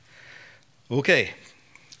Okay,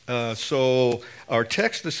 so our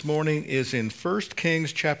text this morning is in 1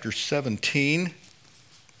 Kings chapter 17.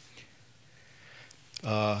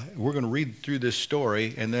 We're going to read through this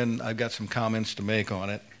story, and then I've got some comments to make on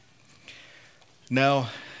it. Now,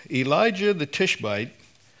 Elijah the Tishbite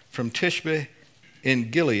from Tishbe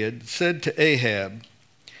in Gilead said to Ahab,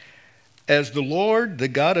 "As the Lord, the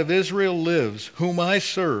God of Israel, lives, whom I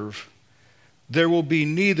serve, there will be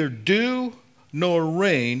neither dew nor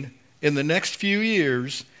rain in the next few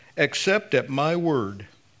years, except at my word."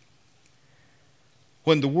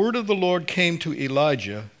 Then the word of the Lord came to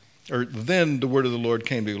Elijah, "Leave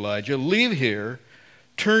here,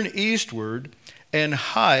 turn eastward, and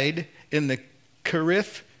hide in the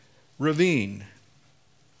Kerith ravine,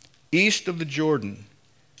 east of the Jordan.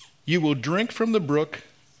 You will drink from the brook,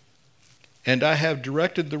 and I have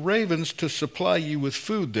directed the ravens to supply you with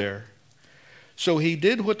food there." So he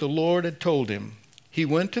did what the Lord had told him. He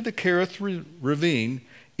went to the Kerith ravine,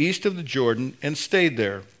 east of the Jordan, and stayed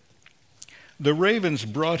there. The ravens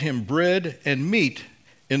brought him bread and meat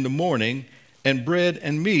in the morning, and bread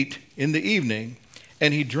and meat in the evening,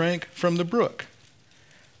 and he drank from the brook.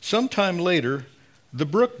 Sometime later, the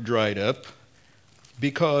brook dried up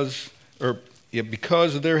because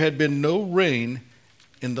there had been no rain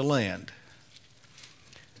in the land.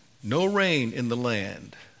 No rain in the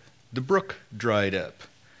land. The brook dried up.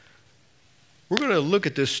 We're going to look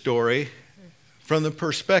at this story from the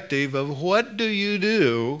perspective of what do you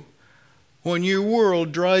do when your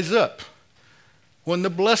world dries up? When the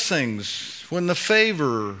blessings, when the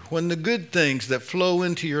favor, when the good things that flow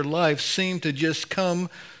into your life seem to just come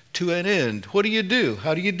to an end. What do you do?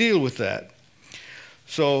 How do you deal with that?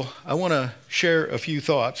 So I want to share a few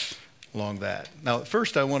thoughts along that. Now,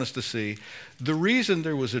 first I want us to see the reason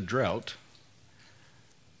there was a drought,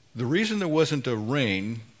 the reason there wasn't a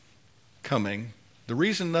rain coming, the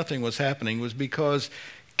reason nothing was happening was because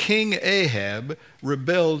King Ahab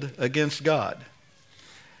rebelled against God.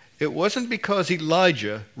 It wasn't because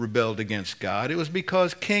Elijah rebelled against God. It was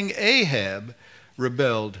because King Ahab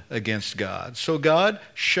rebelled against God. So God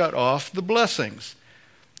shut off the blessings.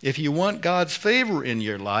 If you want God's favor in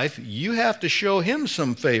your life, you have to show him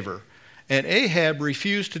some favor. And Ahab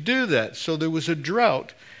refused to do that. So there was a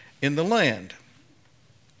drought in the land.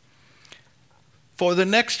 For the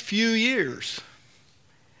next few years.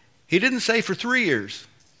 He didn't say for 3 years.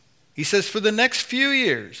 He says for the next few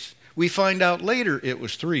years. We find out later it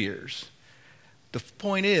was 3 years. The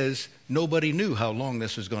point is, nobody knew how long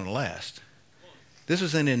this was going to last. This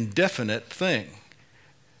is an indefinite thing.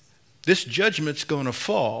 This judgment's going to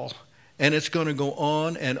fall, and it's going to go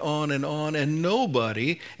on and on and on, and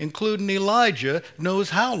nobody, including Elijah,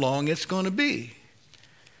 knows how long it's going to be.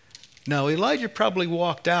 Now, Elijah probably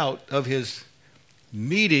walked out of his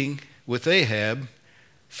meeting with Ahab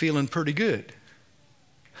feeling pretty good.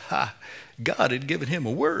 God had given him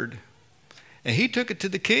a word. And he took it to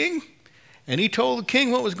the king, and he told the king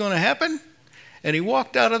what was going to happen, and he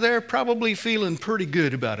walked out of there probably feeling pretty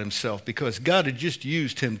good about himself because God had just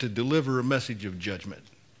used him to deliver a message of judgment.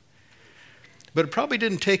 But it probably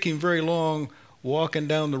didn't take him very long walking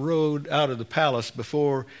down the road out of the palace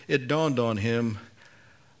before it dawned on him,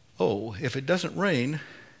 oh, if it doesn't rain,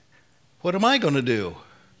 what am I going to do?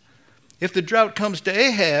 If the drought comes to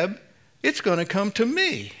Ahab, it's going to come to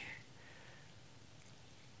me.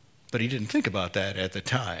 But he didn't think about that at the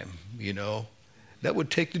time, you know. That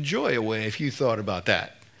would take the joy away if you thought about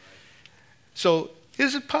that. So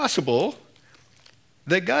is it possible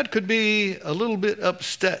that God could be a little bit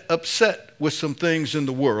upset with some things in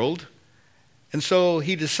the world, and so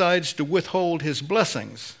he decides to withhold his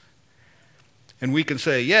blessings? And we can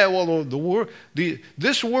say, yeah, well,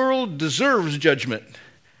 this world deserves judgment.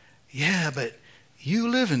 Yeah, but you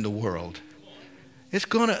live in the world. It's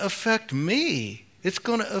going to affect me. It's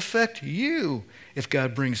going to affect you if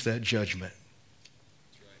God brings that judgment.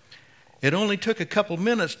 It only took a couple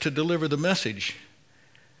minutes to deliver the message,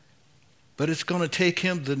 but it's going to take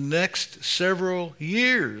him the next several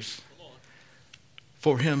years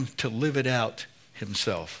for him to live it out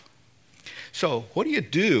himself. So what do you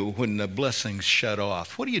do when the blessings shut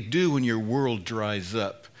off? What do you do when your world dries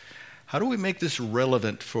up? How do we make this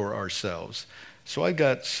relevant for ourselves? So I've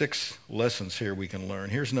got 6 lessons here we can learn.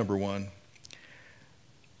 Here's number 1.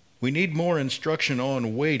 We need more instruction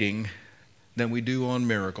on waiting than we do on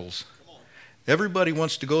miracles. Everybody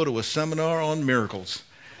wants to go to a seminar on miracles.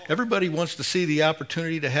 Everybody wants to see the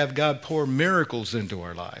opportunity to have God pour miracles into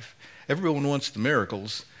our life. Everyone wants the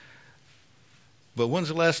miracles. But when's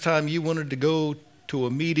the last time you wanted to go to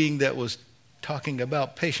a meeting that was talking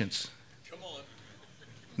about patience?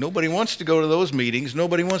 Nobody wants to go to those meetings.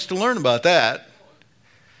 Nobody wants to learn about that.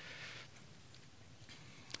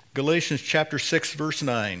 Galatians chapter 6, verse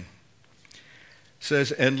 9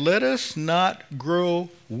 says, "And let us not grow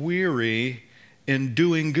weary in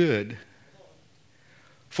doing good,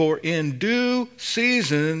 for in due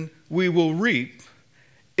season we will reap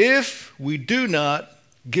if we do not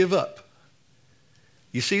give up."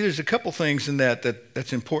 You see, there's a couple things in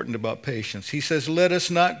that's important about patience. He says, let us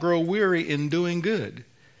not grow weary in doing good.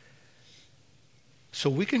 So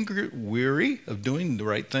we can get weary of doing the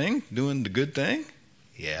right thing, doing the good thing.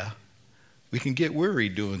 Yeah, we can get weary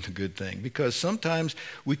doing the good thing because sometimes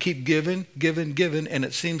we keep giving, and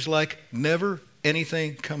it seems like never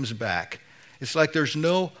anything comes back. It's like there's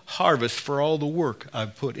no harvest for all the work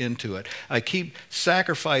I've put into it. I keep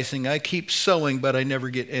sacrificing, I keep sowing, but I never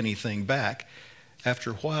get anything back.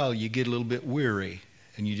 After a while, you get a little bit weary,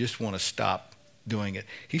 and you just want to stop doing it.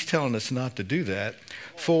 He's telling us not to do that.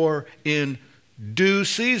 For in due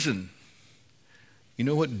season, you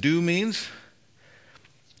know what due means?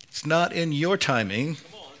 It's not in your timing.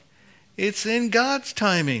 It's in God's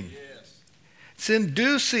timing. It's in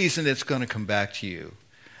due season it's going to come back to you.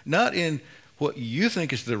 Not in what you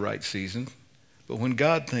think is the right season, but when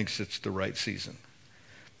God thinks it's the right season.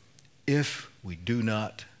 If we do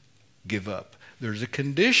not give up. There's a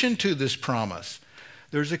condition to this promise.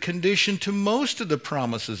 There's a condition to most of the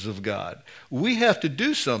promises of God. We have to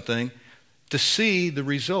do something to see the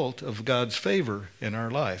result of God's favor in our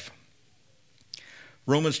life.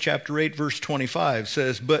 Romans chapter 8, verse 25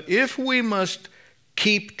 says, "But if we must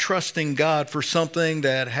keep trusting God for something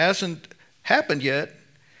that hasn't happened yet,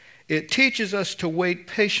 it teaches us to wait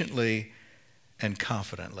patiently and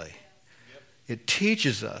confidently." It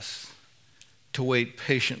teaches us to wait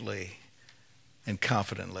patiently and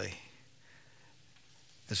confidently,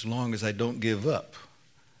 as long as I don't give up.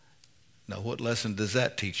 Now, what lesson does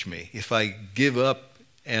that teach me? If I give up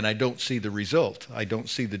and I don't see the result, I don't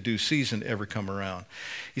see the due season ever come around.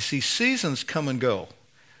 You see, seasons come and go.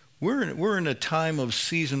 We're in a time of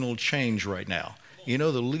seasonal change right now. You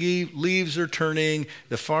know, the leaves are turning,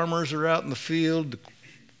 the farmers are out in the field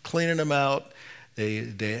cleaning them out,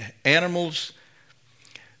 the animals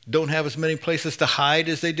don't have as many places to hide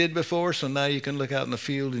as they did before, so now you can look out in the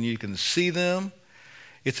field and you can see them.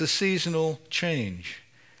 It's a seasonal change.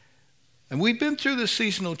 And we've been through the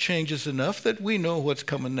seasonal changes enough that we know what's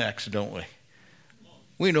coming next, don't we?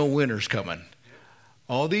 We know winter's coming.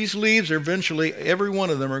 All these leaves are eventually, every one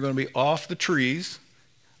of them are going to be off the trees,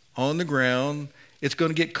 on the ground. It's going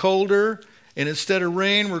to get colder, and instead of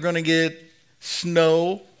rain, we're going to get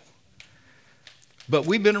snow. But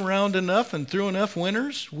we've been around enough and through enough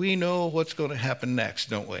winters, we know what's going to happen next,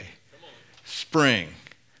 don't we? Spring.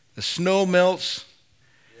 The snow melts.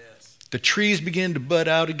 Yes. The trees begin to bud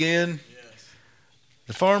out again. Yes.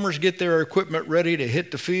 The farmers get their equipment ready to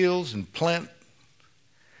hit the fields and plant.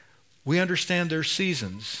 We understand their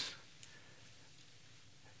seasons.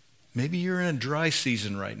 Maybe you're in a dry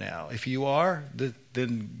season right now. If you are,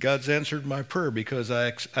 then God's answered my prayer, because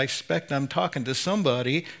I expect I'm talking to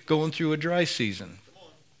somebody going through a dry season.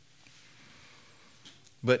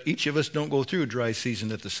 But each of us don't go through a dry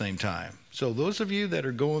season at the same time. So those of you that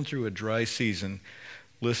are going through a dry season,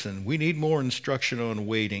 listen, we need more instruction on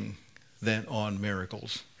waiting than on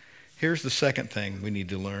miracles. Here's the second thing we need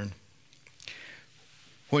to learn.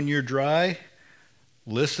 When you're dry,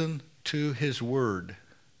 listen to His Word.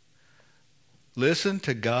 Listen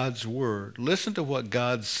to God's Word. Listen to what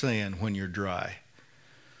God's saying when you're dry.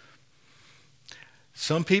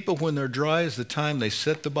 Some people, when they're dry, is the time they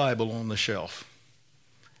set the Bible on the shelf.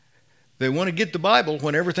 They want to get the Bible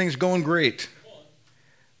when everything's going great.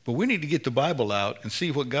 But we need to get the Bible out and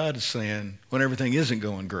see what God is saying when everything isn't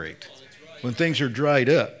going great. When things are dried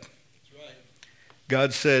up.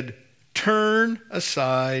 God said, turn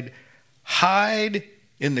aside, hide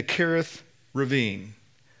in the Kerith ravine.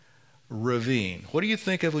 Ravine. What do you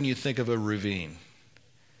think of when you think of a ravine?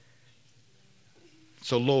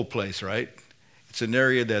 It's a low place, right? It's an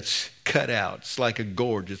area that's cut out. It's like a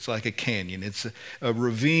gorge. It's like a canyon. It's a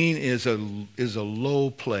ravine is a low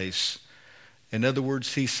place. In other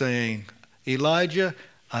words, he's saying, Elijah,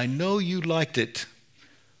 I know you liked it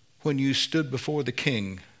when you stood before the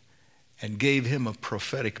king and gave him a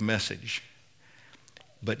prophetic message.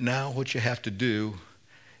 But now what you have to do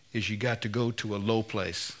is you got to go to a low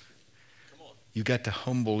place. You got to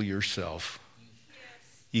humble yourself.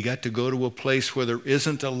 You got to go to a place where there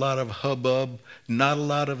isn't a lot of hubbub, not a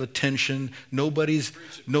lot of attention. Nobody's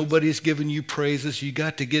giving you praises. You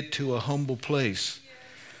got to get to a humble place.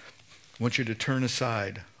 I want you to turn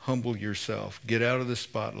aside, humble yourself, get out of the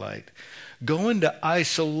spotlight. Go into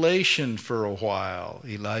isolation for a while,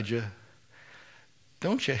 Elijah.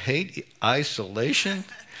 Don't you hate isolation?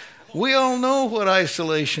 We all know what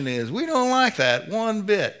isolation is. We don't like that one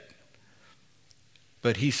bit.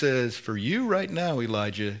 But he says, for you right now,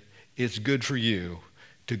 Elijah, it's good for you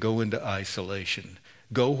to go into isolation.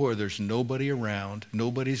 Go where there's nobody around.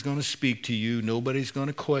 Nobody's going to speak to you. Nobody's going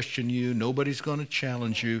to question you. Nobody's going to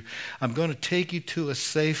challenge you. I'm going to take you to a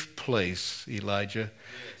safe place, Elijah.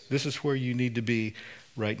 Yes. This is where you need to be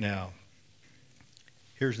right now.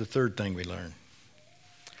 Here's the third thing we learn.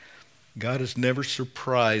 God is never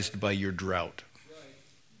surprised by your drought. Right.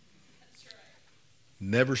 That's right.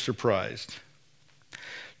 Never surprised.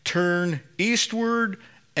 Turn eastward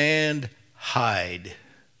and hide.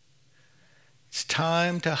 It's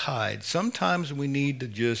time to hide. Sometimes we need to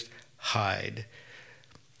just hide.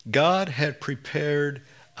 God had prepared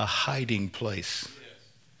a hiding place. Yes.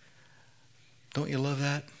 Don't you love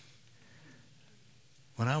that?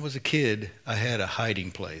 When I was a kid, I had a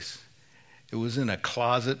hiding place. It was in a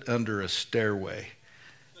closet under a stairway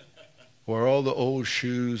where all the old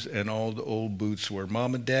shoes and all the old boots were.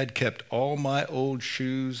 Mom and Dad kept all my old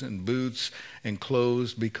shoes and boots and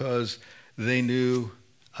clothes because they knew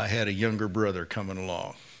I had a younger brother coming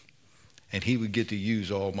along, and he would get to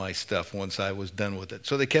use all my stuff once I was done with it.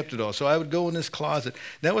 So they kept it all. So I would go in this closet.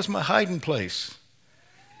 That was my hiding place.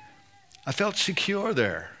 I felt secure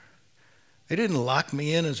there. They didn't lock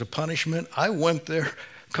me in as a punishment. I went there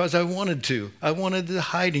because I wanted to. I wanted the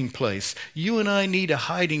hiding place. You and I need a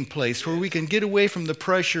hiding place where we can get away from the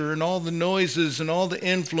pressure and all the noises and all the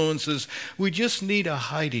influences. We just need a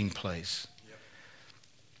hiding place.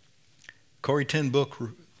 Corrie ten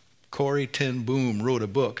Boom wrote a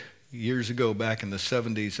book years ago back in the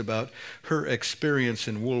 70s about her experience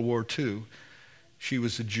in World War II. She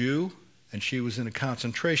was a Jew and she was in a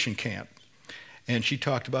concentration camp. And she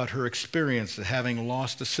talked about her experience of having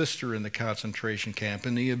lost a sister in the concentration camp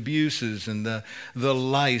and the abuses and the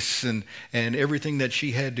lice and everything that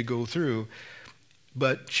she had to go through.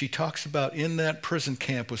 But she talks about in that prison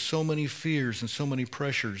camp with so many fears and so many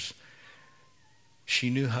pressures, she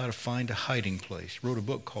knew how to find a hiding place. Wrote a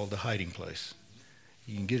book called The Hiding Place.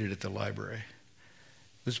 You can get it at the library.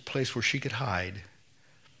 It was a place where she could hide.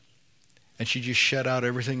 And she just shut out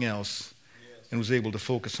everything else and was able to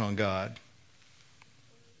focus on God.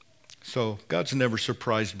 So God's never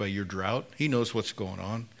surprised by your drought. He knows what's going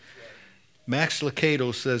on. Max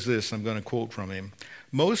Lucado says this, I'm going to quote from him.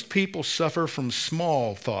 Most people suffer from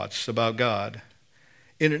small thoughts about God.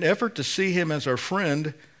 In an effort to see him as our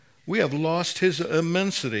friend, we have lost his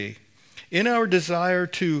immensity. In our desire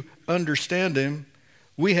to understand him,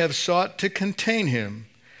 we have sought to contain him.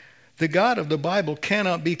 The God of the Bible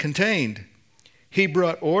cannot be contained. He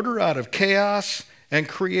brought order out of chaos and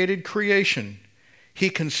created creation. He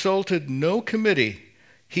consulted no committee.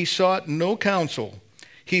 He sought no counsel.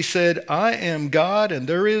 He said, I am God and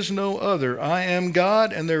there is no other. I am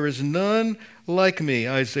God and there is none like me.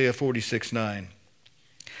 Isaiah 46:9.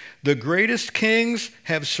 The greatest kings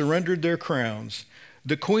have surrendered their crowns.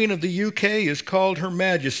 The Queen of the UK is called Her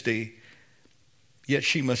Majesty, yet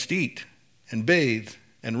she must eat and bathe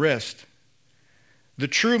and rest. The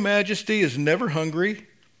true majesty is never hungry.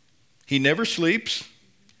 He never sleeps.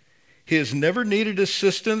 He has never needed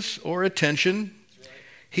assistance or attention.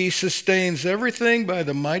 He sustains everything by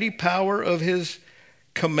the mighty power of his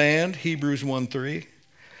command, Hebrews 1:3.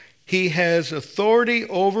 He has authority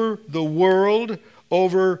over the world,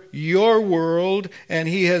 over your world, and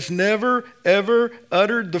he has never, ever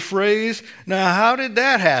uttered the phrase, now how did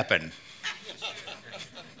that happen?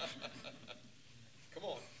 Come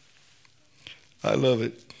on. I love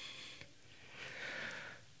it.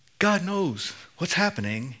 God knows what's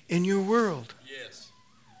happening in your world. Yes.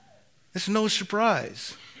 It's no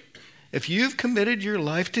surprise. If you've committed your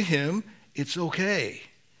life to him, it's okay.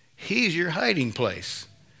 He's your hiding place.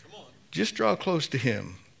 Come on. Just draw close to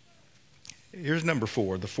him. Here's number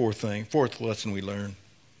 4, the fourth lesson we learn.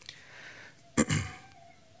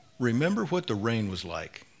 Remember what the rain was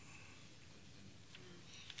like.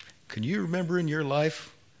 Can you remember in your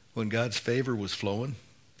life when God's favor was flowing?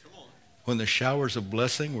 When the showers of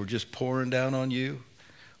blessing were just pouring down on you?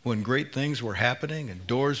 When great things were happening and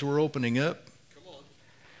doors were opening up?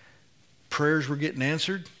 Prayers were getting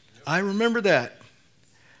answered? I remember that.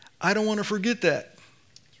 I don't want to forget that.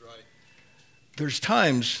 That's right. There's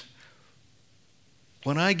times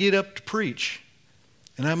when I get up to preach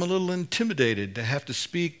and I'm a little intimidated to have to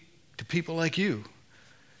speak to people like you.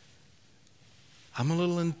 I'm a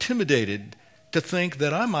little intimidated to think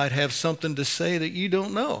that I might have something to say that you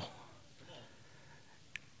don't know.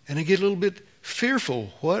 And I get a little bit fearful.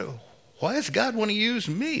 Why does God want to use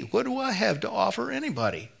me? What do I have to offer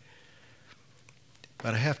anybody?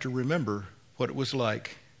 But I have to remember what it was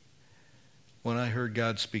like when I heard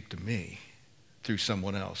God speak to me through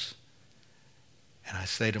someone else. And I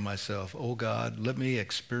say to myself, oh God, let me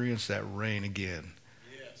experience that rain again.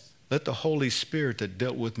 Yes. Let the Holy Spirit that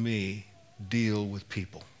dealt with me deal with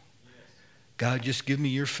people. Yes. God, just give me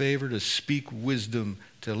your favor to speak wisdom,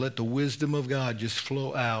 to let the wisdom of God just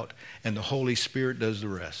flow out, and the Holy Spirit does the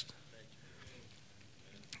rest.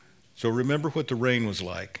 So remember what the rain was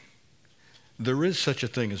like. There is such a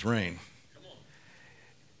thing as rain.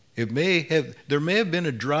 There may have been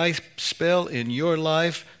a dry spell in your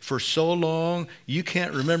life for so long you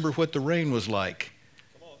can't remember what the rain was like.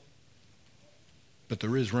 But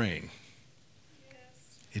there is rain.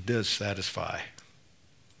 Yes. It does satisfy.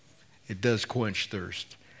 It does quench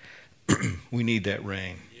thirst. We need that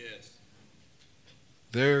rain. Yes.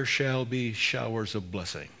 There shall be showers of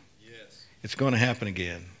blessing. Yes. It's going to happen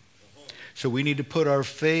again. So we need to put our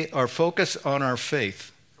focus on our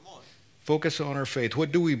faith. Focus on our faith.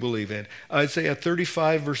 What do we believe in? Isaiah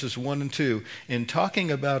 35 verses 1 and 2, in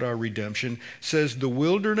talking about our redemption, says, the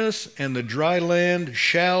wilderness and the dry land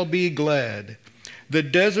shall be glad. The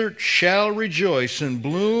desert shall rejoice and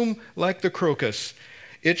bloom like the crocus.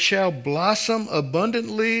 It shall blossom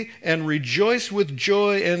abundantly and rejoice with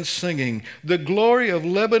joy and singing. The glory of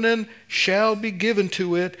Lebanon shall be given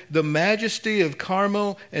to it, the majesty of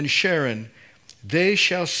Carmel and Sharon. They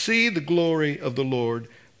shall see the glory of the Lord,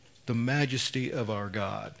 the majesty of our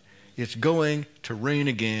God. It's going to rain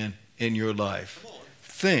again in your life.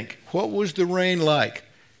 Think, what was the rain like?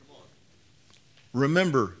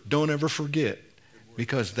 Remember, don't ever forget,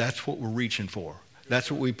 because that's what we're reaching for.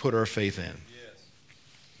 That's what we put our faith in.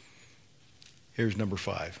 Here's number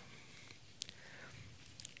 5.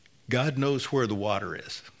 God knows where the water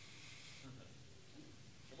is.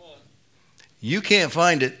 You can't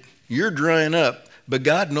find it. You're drying up, but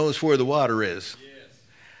God knows where the water is.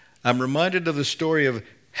 I'm reminded of the story of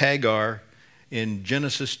Hagar in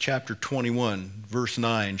Genesis chapter 21, verse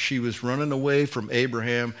 9. She was running away from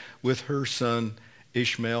Abraham with her son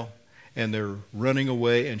Ishmael, and they're running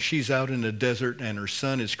away, and she's out in the desert, and her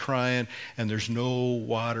son is crying, and there's no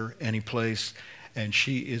water anyplace, and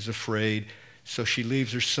she is afraid. So she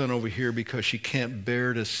leaves her son over here because she can't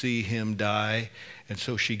bear to see him die, and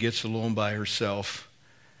so she gets alone by herself.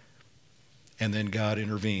 And then God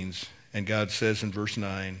intervenes, and God says in verse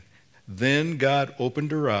 9, then God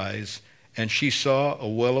opened her eyes, and she saw a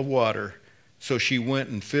well of water. So she went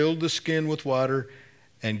and filled the skin with water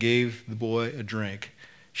and gave the boy a drink.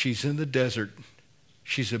 She's in the desert.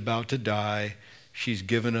 She's about to die. She's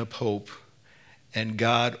given up hope. And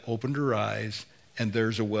God opened her eyes, and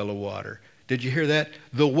there's a well of water. Did you hear that?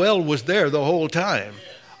 The well was there the whole time.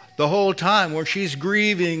 The whole time where she's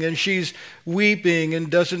grieving and she's weeping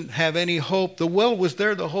and doesn't have any hope. The well was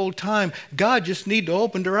there the whole time. God just needed to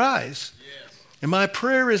open her eyes. Yes. And my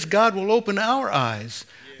prayer is God will open our eyes.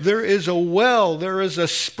 Yes. There is a well, there is a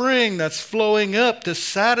spring that's flowing up to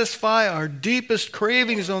satisfy our deepest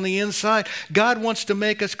cravings on the inside. God wants to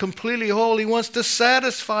make us completely whole. He wants to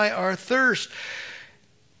satisfy our thirst.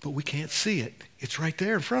 But we can't see it. It's right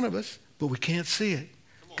there in front of us, but we can't see it.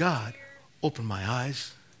 God, open my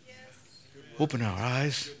eyes. Open our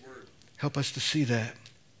eyes. Help us to see that.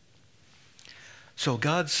 So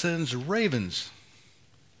God sends ravens.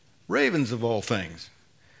 Ravens of all things.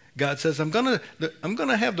 God says, I'm going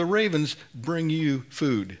to have the ravens bring you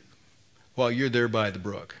food while you're there by the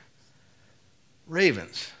brook.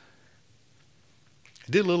 Ravens.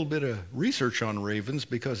 I did a little bit of research on ravens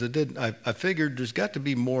because I figured there's got to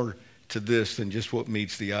be more to this than just what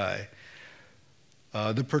meets the eye.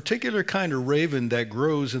 The particular kind of raven that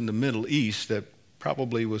grows in the Middle East, that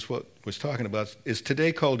probably was what was talking about, is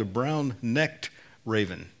today called a brown-necked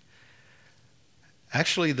raven.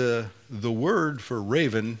 Actually, the word for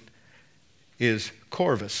raven is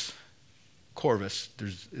corvus. Corvus.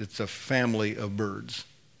 It's a family of birds.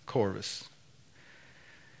 Corvus.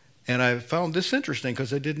 And I found this interesting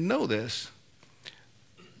because I didn't know this.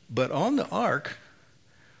 But on the ark,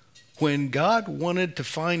 when God wanted to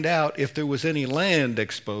find out if there was any land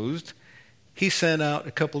exposed, he sent out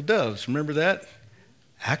a couple doves. Remember that?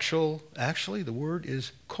 Actually, the word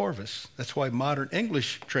is corvus. That's why modern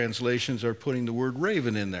English translations are putting the word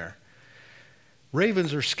raven in there.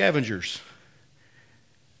 Ravens are scavengers.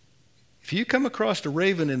 If you come across a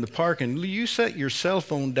raven in the park and you set your cell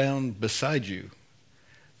phone down beside you,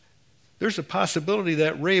 there's a possibility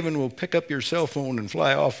that raven will pick up your cell phone and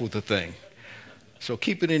fly off with the thing. So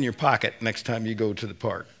keep it in your pocket next time you go to the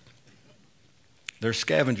park. They're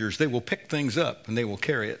scavengers. They will pick things up and they will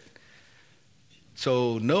carry it.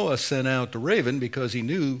 So Noah sent out the raven because he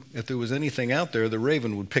knew if there was anything out there, the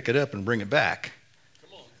raven would pick it up and bring it back.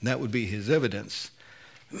 And that would be his evidence.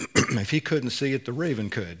 If he couldn't see it, the raven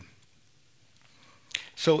could.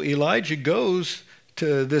 So Elijah goes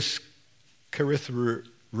to this Kerith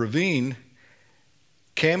ravine,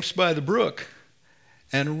 camps by the brook,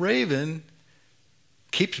 and a raven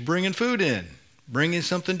keeps bringing food in, bringing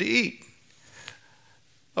something to eat.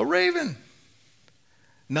 A raven.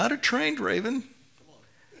 Not a trained raven.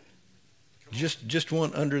 Just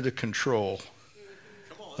one under the control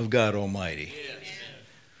of God Almighty.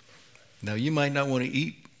 Now, you might not want to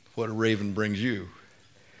eat what a raven brings you,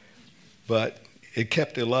 but it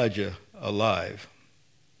kept Elijah alive.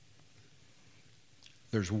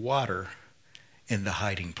 There's water in the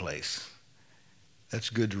hiding place. That's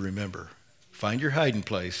good to remember. Find your hiding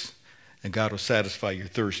place, and God will satisfy your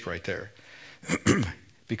thirst right there.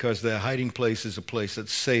 Because the hiding place is a place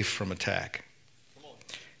that's safe from attack.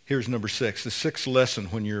 Here's number 6, the sixth lesson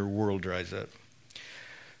when your world dries up.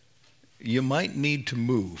 You might need to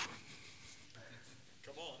move.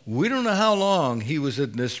 We don't know how long he was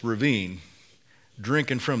in this ravine,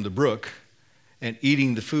 drinking from the brook and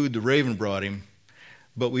eating the food the raven brought him.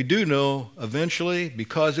 But we do know eventually,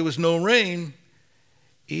 because there was no rain,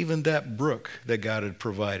 even that brook that God had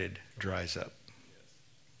provided dries up.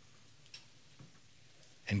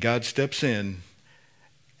 And God steps in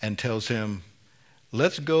and tells him,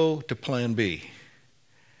 let's go to plan B.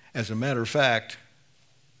 As a matter of fact,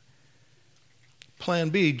 plan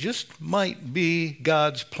B just might be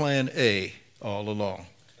God's plan A all along.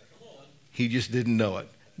 He just didn't know it.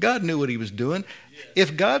 God knew what he was doing.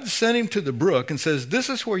 If God sent him to the brook and says, this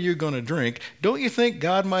is where you're going to drink, don't you think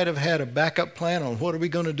God might have had a backup plan on what are we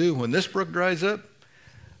going to do when this brook dries up?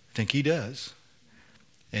 I think he does.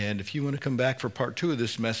 And if you want to come back for part 2 of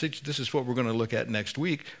this message, this is what we're going to look at next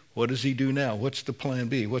week. What does he do now? What's the plan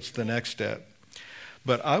B? What's the next step?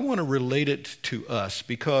 But I want to relate it to us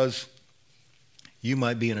because you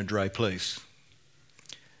might be in a dry place.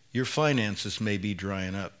 Your finances may be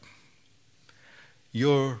drying up.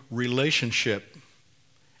 Your relationship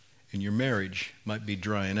in your marriage might be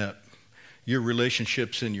drying up. Your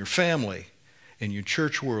relationships in your family, in your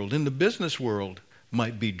church world, in the business world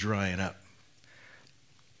might be drying up.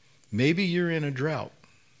 Maybe you're in a drought.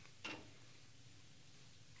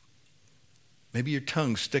 Maybe your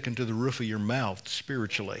tongue's sticking to the roof of your mouth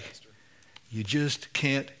spiritually. You just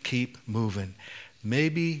can't keep moving.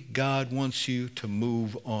 Maybe God wants you to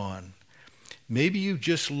move on. Maybe you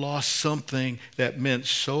just lost something that meant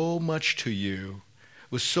so much to you,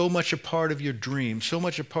 was so much a part of your dream, so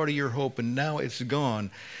much a part of your hope, and now it's gone.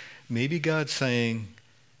 Maybe God's saying,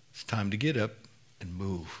 it's time to get up and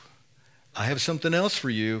move. I have something else for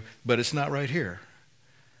you, but it's not right here.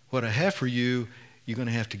 What I have for you, you're going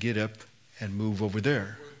to have to get up and move over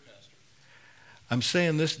there. I'm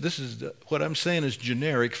saying what I'm saying is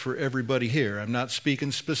generic for everybody here. I'm not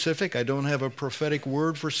speaking specific. I don't have a prophetic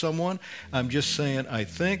word for someone. I'm just saying I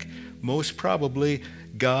think most probably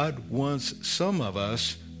God wants some of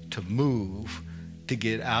us to move, to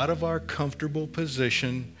get out of our comfortable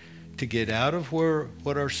position, to get out of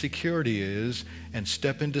what our security is and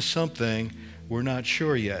step into something we're not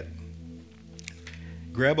sure yet.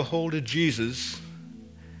 Grab a hold of Jesus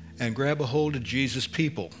and grab a hold of Jesus'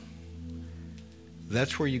 people.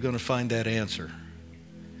 That's where you're going to find that answer.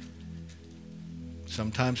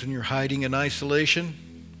 Sometimes when you're hiding in isolation,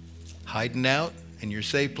 hiding out in your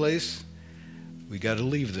safe place, we got to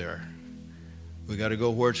leave there. We got to go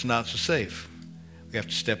where it's not so safe. We have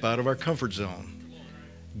to step out of our comfort zone.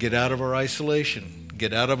 Get out of our isolation.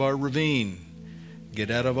 Get out of our ravine. Get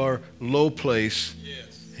out of our low place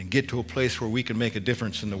and get to a place where we can make a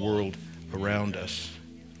difference in the world around us.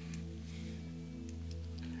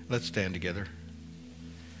 Let's stand together.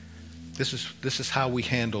 This is how we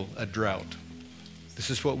handle a drought.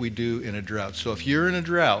 This is what we do in a drought. So if you're in a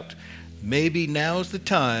drought, maybe now's the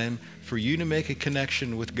time for you to make a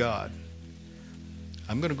connection with God.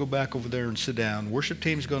 I'm going to go back over there and sit down. Worship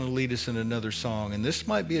team's going to lead us in another song. And this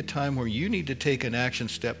might be a time where you need to take an action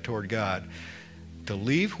step toward God, to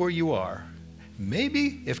leave where you are.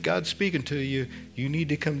 Maybe if God's speaking to you, you need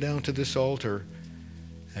to come down to this altar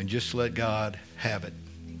and just let God have it.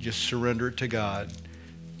 Just surrender it to God.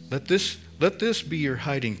 Let this be your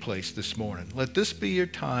hiding place this morning. Let this be your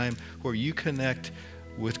time where you connect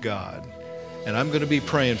with God. And I'm going to be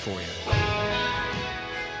praying for you.